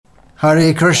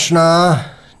Hare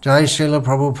Krishna, Jai Srila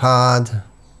Prabhupada.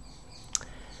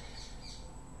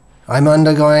 I'm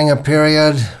undergoing a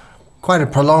period, quite a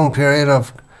prolonged period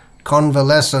of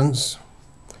convalescence.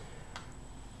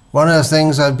 One of the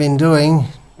things I've been doing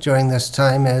during this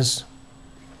time is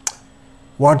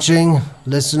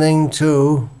listening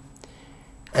to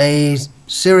a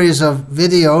series of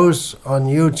videos on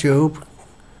YouTube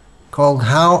called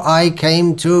How I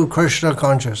Came to Krishna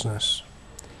Consciousness,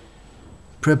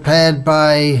 prepared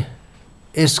by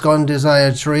ISKCON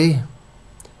Desire Tree.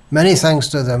 Many thanks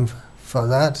to them for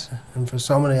that and for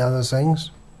so many other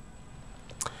things,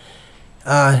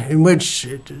 in which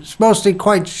it's mostly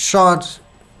quite short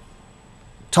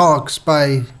talks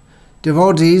by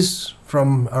devotees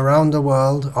from around the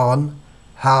world on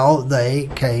how they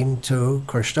came to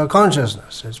Krishna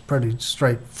consciousness. It's pretty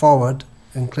straightforward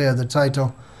and clear, the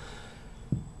title.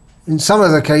 In some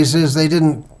of the cases, they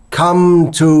didn't come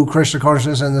to Krishna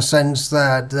consciousness in the sense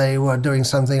that they were doing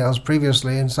something else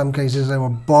previously. In some cases, they were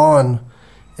born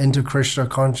into Krishna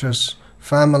conscious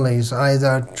families,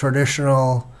 either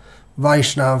traditional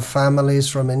Vaishnav families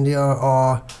from India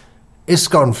or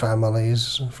ISKCON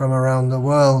families from around the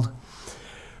world.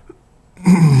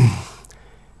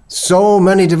 So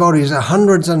many devotees,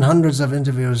 hundreds and hundreds of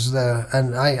interviews there,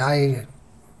 and I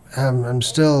am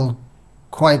still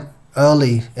quite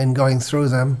early in going through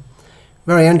them.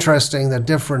 Very interesting, the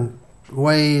different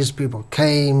ways people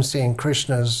came, seeing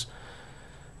Krishna's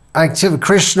activity,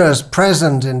 Krishna's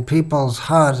present in people's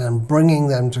heart and bringing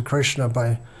them to Krishna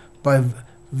by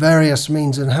various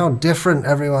means, and how different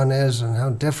everyone is and how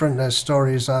different their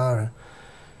stories are.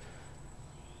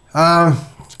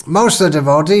 Most of the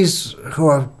devotees who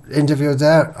are interviewed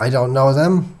there, I don't know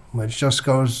them, which just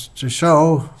goes to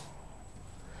show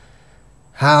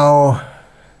how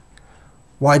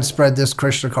widespread this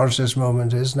Krishna consciousness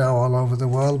movement is now all over the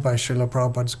world by Srila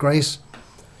Prabhupada's grace.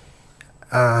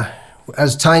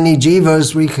 As tiny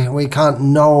jivas, we can't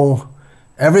know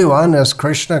everyone as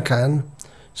Krishna can.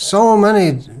 So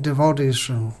many devotees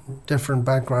from different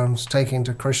backgrounds taking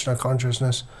to Krishna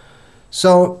consciousness.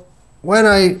 So when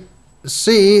I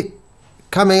see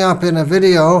coming up in a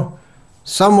video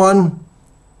someone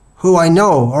who I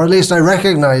know, or at least I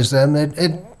recognize them,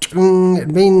 it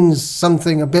means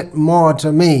something a bit more to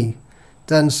me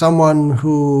than someone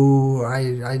who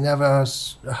I never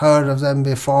heard of them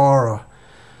before.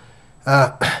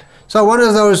 So one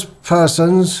of those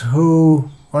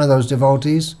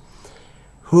devotees,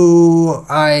 who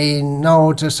I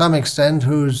know to some extent,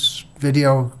 whose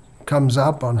video comes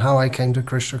up on how I came to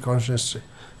Krishna consciousness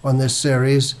on this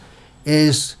series,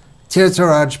 is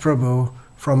Tirtharaj Prabhu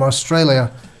from Australia.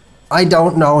 I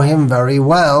don't know him very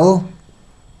well.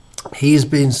 He's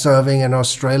been serving in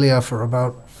Australia for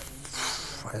about,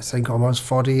 I think, almost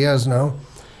 40 years now.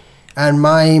 And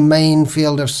my main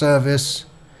field of service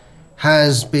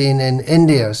has been in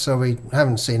India, so we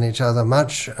haven't seen each other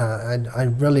much. I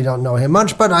really don't know him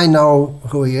much, but I know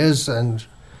who he is, and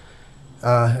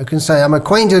I can say I'm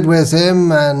acquainted with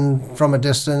him, and from a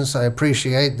distance I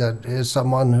appreciate that he's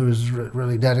someone who's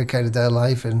really dedicated their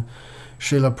life in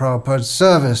Srila Prabhupada's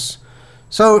service.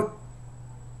 So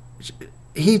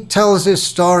he tells his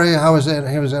story. He was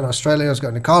in Australia, he was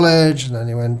going to college, and then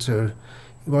he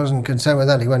wasn't content with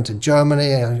that, he went to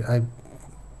Germany. I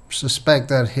suspect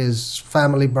that his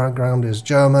family background is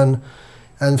German,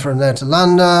 and from there to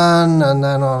London, and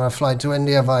then on a flight to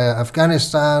India via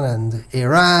Afghanistan and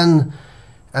Iran,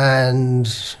 and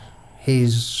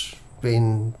he's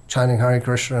been chanting Hare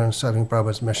Krishna and serving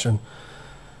Prabhupada's mission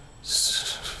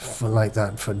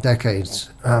for decades.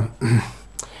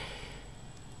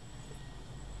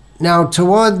 Now,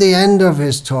 toward the end of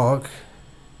his talk,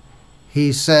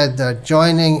 he said that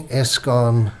joining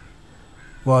ISKCON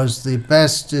was the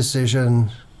best decision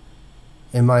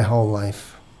in my whole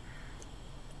life.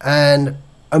 And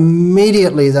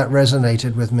immediately that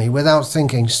resonated with me, without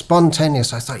thinking,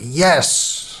 spontaneous. I thought,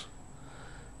 yes,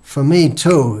 for me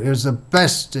too, it was the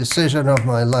best decision of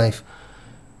my life.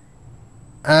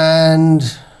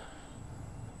 And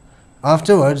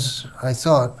afterwards, I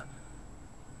thought,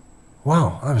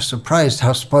 wow, I was surprised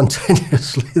how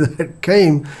spontaneously that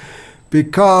came,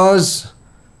 because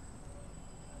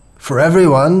for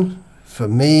everyone, for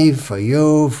me, for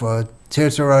you, for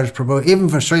Tirtharaj Prabhu, even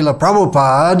for Srila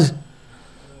Prabhupada,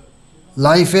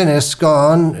 life in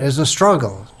ISKCON is a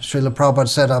struggle. Srila Prabhupada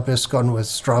set up ISKCON with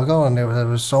struggle, and there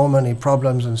were so many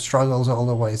problems and struggles all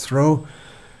the way through.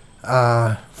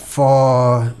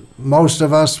 For most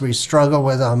of us, we struggle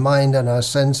with our mind and our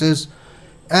senses.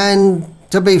 And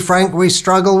to be frank, we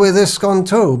struggle with ISKCON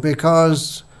too,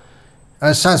 because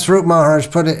as Satsvarup Maharaj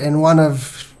put it in one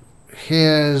of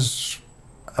his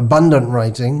abundant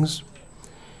writings.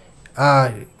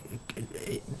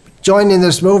 Joining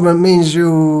this movement means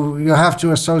you have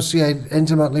to associate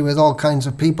intimately with all kinds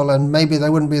of people, and maybe they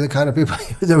wouldn't be the kind of people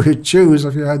that would choose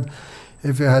if you had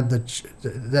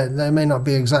they may not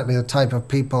be exactly the type of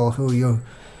people who you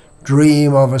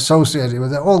dream of associating with.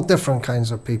 They're all different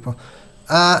kinds of people.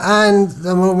 And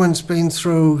the movement's been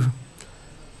through,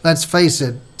 let's face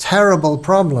it, terrible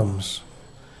problems.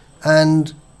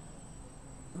 And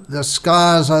the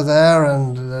scars are there,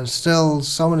 and there's still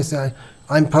so many things.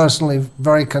 I'm personally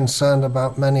very concerned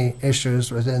about many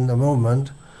issues within the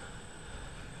movement.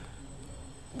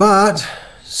 But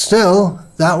still,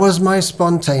 that was my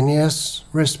spontaneous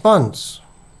response.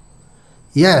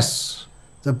 Yes,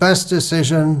 the best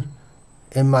decision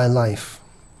in my life.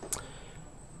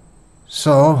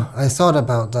 So I thought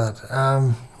about that.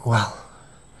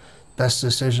 Best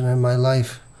decision in my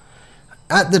life.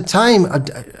 At the time,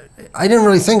 I didn't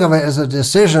really think of it as a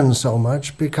decision so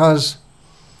much, because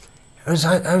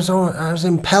I was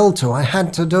impelled to. I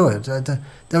had to do it.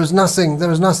 There was nothing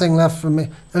left for me.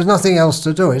 There was nothing else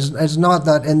to do. It's not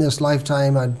that in this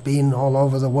lifetime I'd been all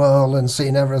over the world and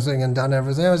seen everything and done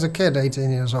everything. I was a kid,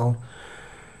 18 years old.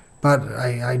 But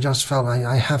I just felt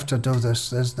I have to do this.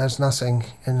 There's nothing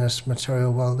in this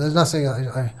material world. There's nothing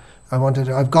I want to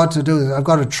do. I've got to do this. I've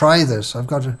got to try this. I've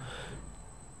got to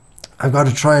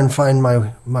try and find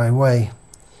my way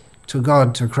to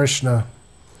God, to Krishna,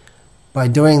 by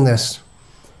doing this.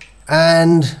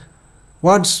 And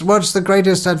what's the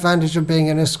greatest advantage of being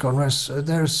in ISKCON?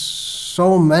 There's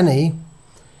so many,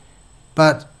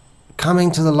 but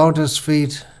coming to the lotus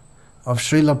feet of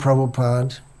Srila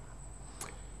Prabhupada,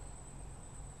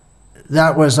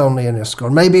 that was only in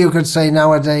ISKCON. Maybe you could say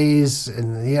nowadays,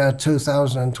 in the year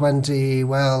 2020,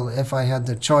 well, if I had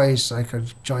the choice, I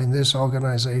could join this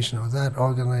organization or that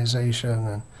organization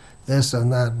and this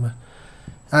and that. But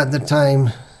at the time,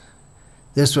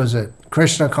 this was it.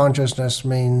 Krishna consciousness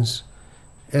means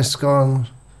ISKCON,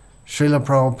 Srila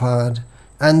Prabhupada.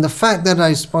 And the fact that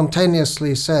I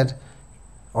spontaneously said,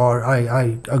 or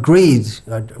I agreed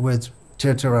with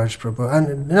Tirtharaj Prabhu,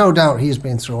 and no doubt he's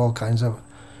been through all kinds of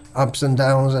ups and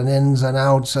downs and ins and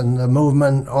outs, and the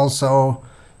movement also,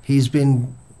 he's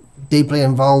been deeply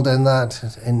involved in that,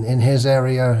 in his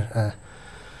area.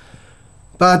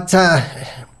 But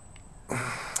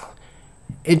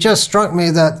it just struck me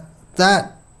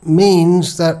that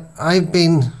means that I've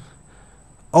been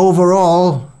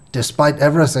overall, despite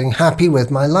everything, happy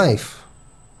with my life.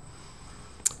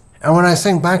 And when I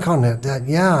think back on it, that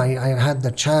I had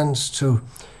the chance to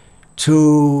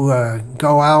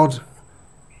go out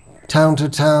town to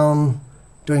town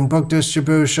doing book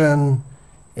distribution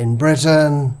in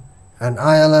Britain and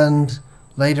Ireland.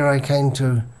 Later I came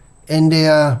to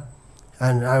India,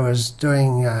 and I was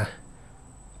doing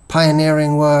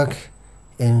pioneering work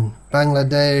in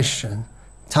Bangladesh and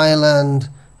Thailand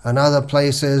and other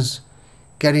places,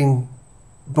 getting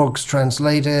books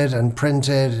translated and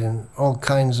printed in all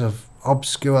kinds of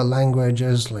obscure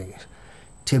languages like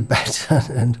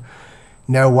Tibetan and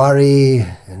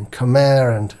Newari and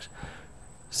Khmer and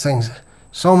things,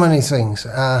 so many things.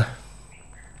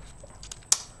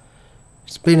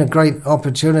 It's been a great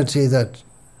opportunity that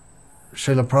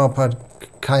Srila Prabhupada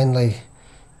kindly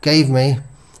gave me.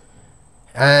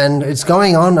 And it's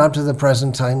going on up to the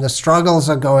present time. The struggles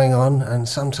are going on, and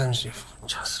sometimes you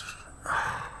just...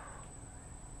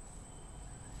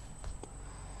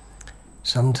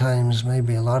 Sometimes,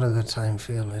 maybe a lot of the time,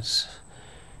 feel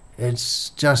it's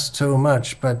just too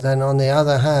much. But then on the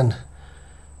other hand,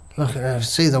 look,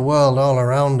 see the world all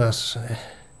around us.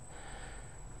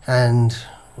 And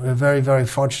we're very, very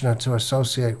fortunate to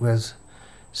associate with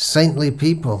saintly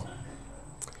people.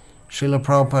 Srila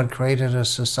Prabhupada created a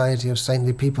society of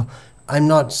saintly people. I'm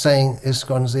not saying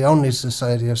ISKCON is the only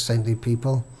society of saintly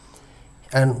people.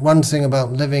 And one thing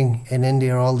about living in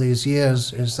India all these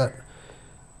years is that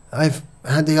I've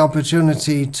had the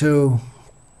opportunity to,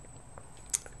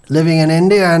 living in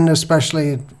India and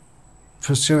especially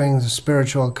pursuing the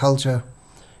spiritual culture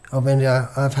of India,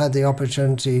 I've had the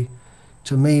opportunity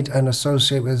to meet and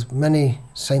associate with many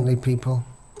saintly people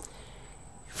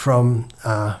from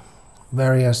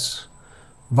various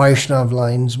Vaishnava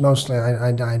lines. Mostly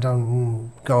I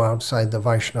don't go outside the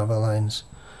Vaishnava lines.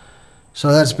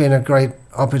 So that's been a great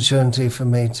opportunity for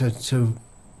me to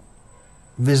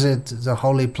visit the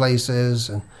holy places.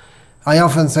 And I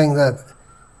often think that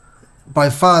by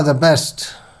far the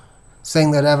best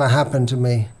thing that ever happened to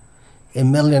me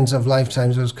in millions of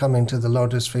lifetimes was coming to the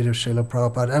lotus feet of Srila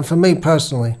Prabhupada. And for me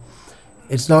personally,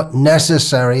 it's not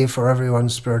necessary for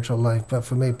everyone's spiritual life, but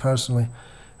for me personally,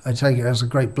 I take it as a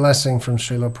great blessing from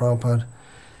Srila Prabhupada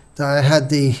that I had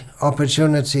the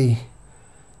opportunity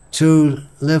to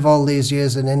live all these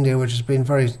years in India, which has been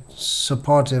very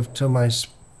supportive to my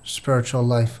spiritual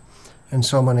life in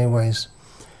so many ways.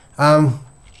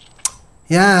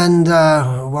 Yeah, and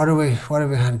what have we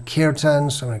had?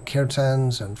 Kirtans, so many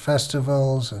kirtans and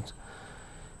festivals, and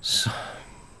so,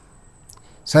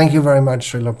 thank you very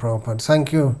much, Srila Prabhupada.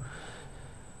 Thank you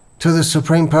to the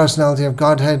Supreme Personality of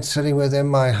Godhead sitting within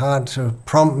my heart to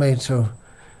prompt me to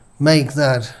make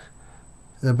that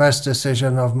the best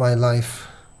decision of my life,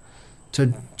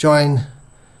 to join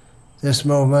this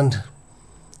movement.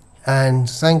 And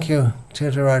thank you,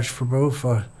 Tirtharaj Prabhu,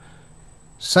 for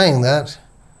saying that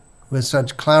with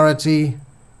such clarity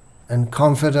and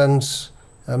confidence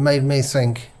that made me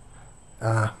think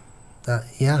that,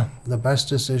 yeah, the best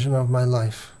decision of my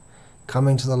life,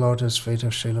 coming to the lotus feet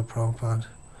of Srila Prabhupada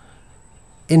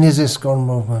in his ISKCON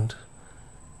movement.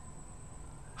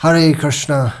 Hare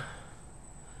Krishna.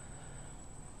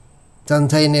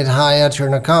 Dante nidhaya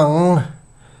churnakang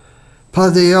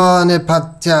padyo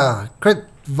nipatya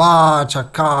kritva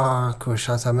chakar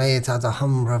kushatameta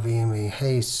daham ravimi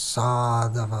he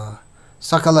sadava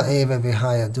sakala eva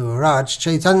vihaya duraj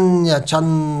chaitanya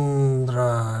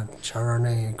chandra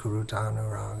charane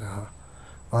gurudanuraga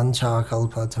vancha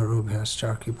kalpa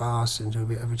tarubhyascha kripa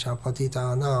sindhubhya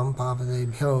vichapatita nam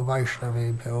pavadebhyo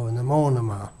vaishnavebhyo namo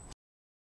namah.